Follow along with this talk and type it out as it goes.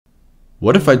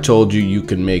What if I told you you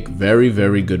can make very,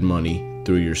 very good money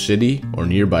through your city or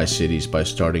nearby cities by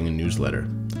starting a newsletter?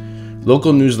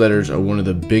 Local newsletters are one of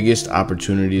the biggest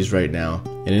opportunities right now,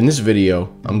 and in this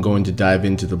video, I'm going to dive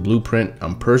into the blueprint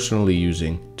I'm personally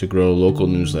using to grow a local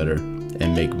newsletter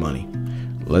and make money.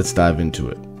 Let's dive into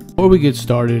it. Before we get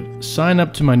started, sign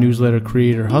up to my newsletter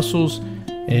Creator Hustles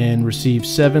and receive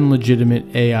 7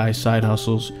 legitimate AI side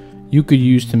hustles you could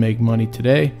use to make money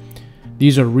today.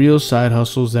 These are real side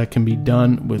hustles that can be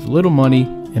done with little money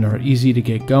and are easy to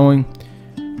get going.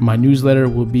 My newsletter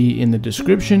will be in the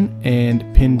description and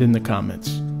pinned in the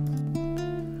comments.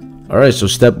 All right, so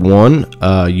step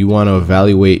 1, you want to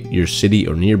evaluate your city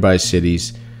or nearby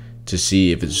cities to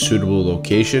see if it's a suitable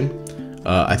location.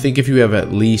 I think if you have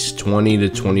at least 20 to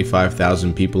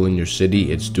 25,000 people in your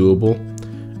city, it's doable.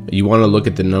 You want to look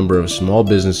at the number of small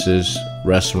businesses,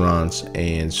 restaurants,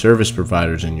 and service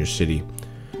providers in your city.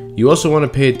 You also want to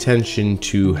pay attention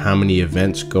to how many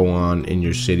events go on in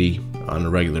your city on a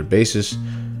regular basis,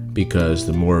 because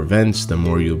the more events, the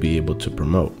more you'll be able to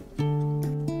promote.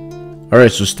 All right,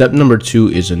 so step number 2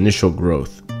 is initial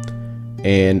growth.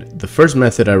 And the first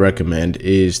method I recommend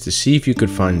is to see if you could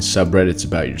find subreddits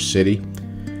about your city.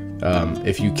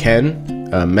 If you can,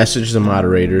 message the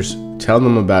moderators, tell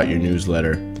them about your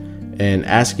newsletter, and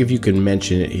ask if you can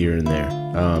mention it here and there.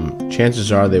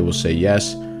 Chances are they will say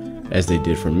yes, as they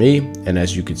did for me. And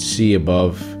as you can see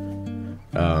above,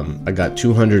 I got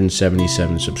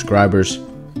 277 subscribers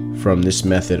from this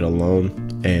method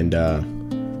alone. And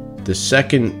the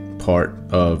second part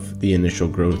of the initial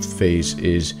growth phase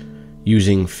is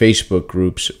using Facebook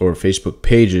groups or Facebook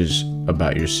pages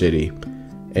about your city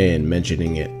and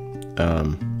mentioning it.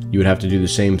 You would have to do the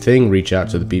same thing, reach out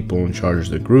to the people in charge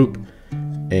of the group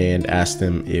and ask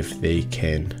them if you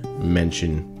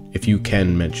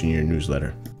can mention your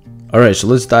newsletter. All right, so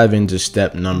let's dive into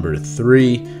step number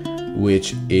 3,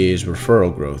 which is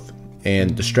referral growth.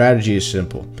 And the strategy is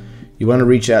simple. You want to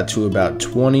reach out to about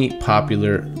 20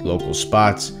 popular local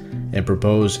spots and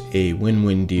propose a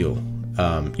win-win deal.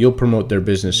 You'll promote their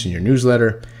business in your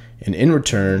newsletter, and in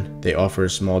return, they offer a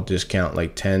small discount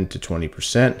like 10 to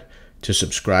 20% to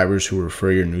subscribers who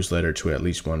refer your newsletter to at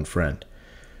least one friend.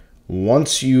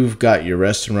 Once you've got your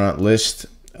restaurant list,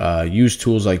 you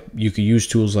could use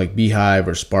tools like Beehive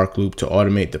or Sparkloop to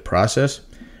automate the process.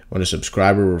 When a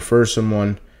subscriber refers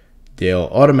someone, they'll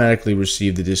automatically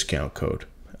receive the discount code.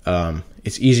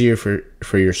 It's easier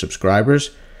for your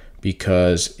subscribers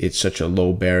because it's such a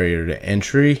low barrier to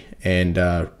entry, and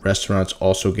restaurants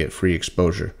also get free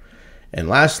exposure. And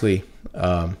lastly,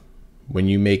 when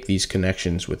you make these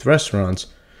connections with restaurants,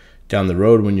 down the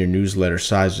road when your newsletter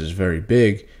size is very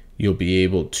big, you'll be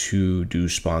able to do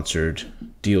sponsored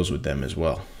deals with them as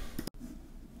well.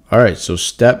 All right, so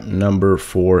step number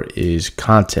 4 is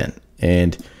content.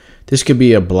 And this could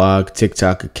be a blog,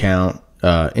 TikTok account,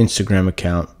 Instagram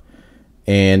account.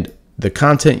 And the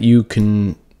content you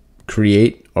can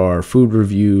create are food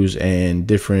reviews and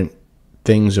different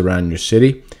things around your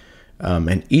city.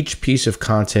 And each piece of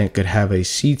content could have a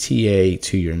CTA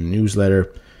to your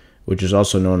newsletter, which is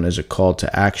also known as a call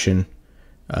to action.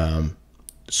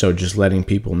 So just letting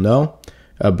people know.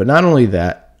 But not only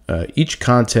that, each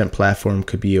content platform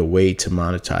could be a way to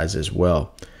monetize as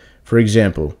well. For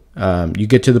example, you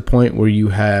get to the point where you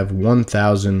have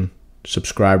 1,000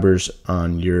 subscribers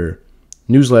on your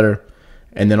newsletter,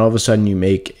 and then all of a sudden you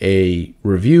make a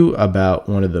review about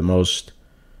one of the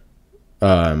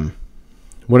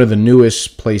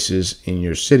newest places in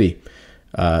your city.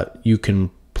 You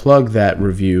can plug that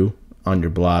review on your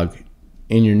blog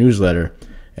in your newsletter,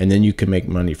 and then you can make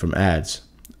money from ads.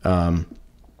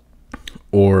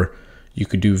 Or you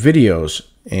could do videos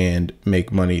and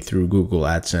make money through Google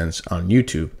AdSense on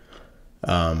YouTube.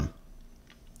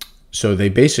 So they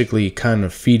basically kind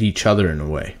of feed each other in a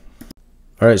way.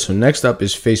 All right, so next up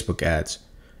is Facebook ads.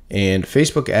 And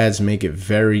Facebook ads make it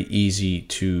very easy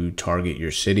to target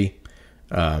your city.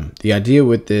 The idea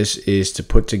with this is to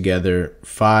put together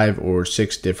 5 or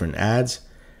 6 different ads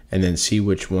and then see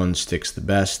which one sticks the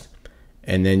best.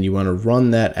 And then you want to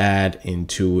run that ad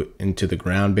into the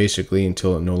ground basically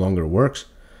until it no longer works.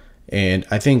 And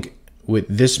I think with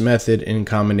this method in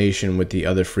combination with the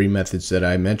other free methods that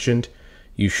I mentioned,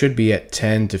 you should be at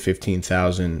 10 to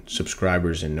 15,000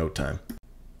 subscribers in no time.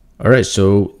 All right,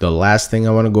 so the last thing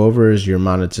I want to go over is your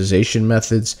monetization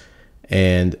methods.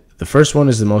 And the first one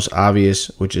is the most obvious,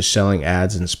 which is selling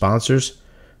ads and sponsors.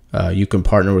 You can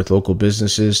partner with local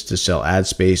businesses to sell ad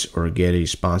space or get a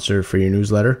sponsor for your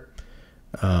newsletter.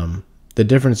 The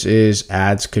difference is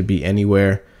ads could be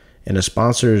anywhere, and a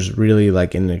sponsor is really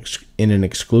like in an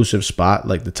exclusive spot,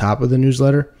 like the top of the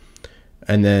newsletter.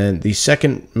 And then the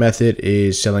second method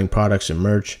is selling products and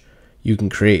merch. You can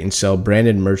create and sell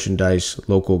branded merchandise,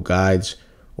 local guides,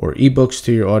 or ebooks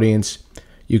to your audience.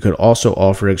 You could also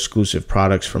offer exclusive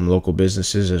products from local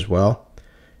businesses as well.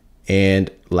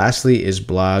 And lastly is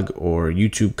blog or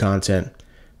YouTube content.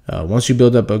 Once you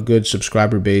build up a good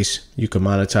subscriber base, you can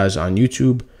monetize on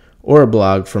YouTube or a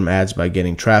blog from ads by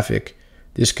getting traffic.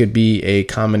 This could be a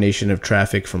combination of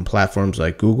traffic from platforms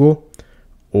like Google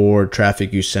or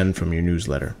traffic you send from your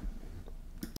newsletter.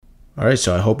 All right,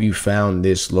 so I hope you found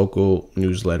this local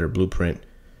newsletter blueprint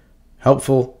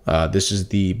helpful. This is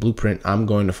the blueprint I'm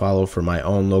going to follow for my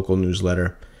own local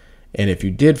newsletter. And if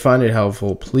you did find it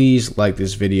helpful, please like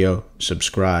this video,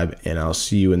 subscribe, and I'll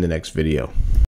see you in the next video.